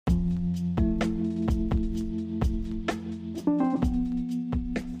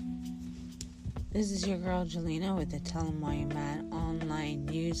This is your girl Jelena with the Tell 'em Why You're Mad online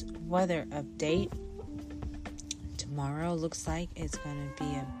news weather update. Tomorrow looks like it's going to be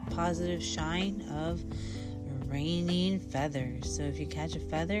a positive shine of raining feathers. So if you catch a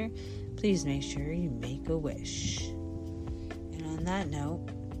feather, please make sure you make a wish. And on that note,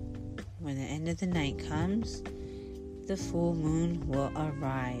 when the end of the night comes, the full moon will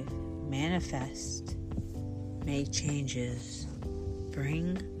arrive. Manifest. Make changes.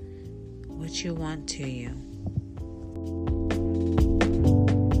 Bring what you want to you.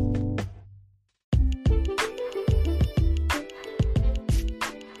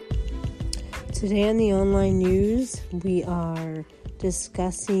 Today on the online news, we are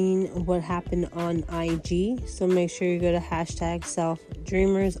discussing what happened on IG. So make sure you go to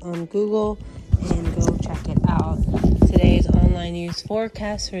 #selfdreamers on Google and go check it out. Today's online news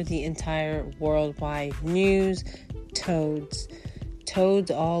forecast for the entire worldwide news: toads.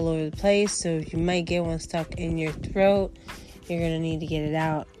 Toads all over the place, so if you might get one stuck in your throat, you're going to need to get it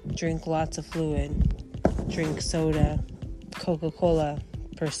out. Drink lots of fluid. Drink soda, Coca-Cola,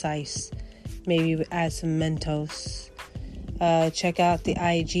 Precise. Maybe add some Mentos. Check out the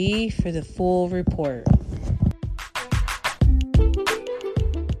IG for the full report.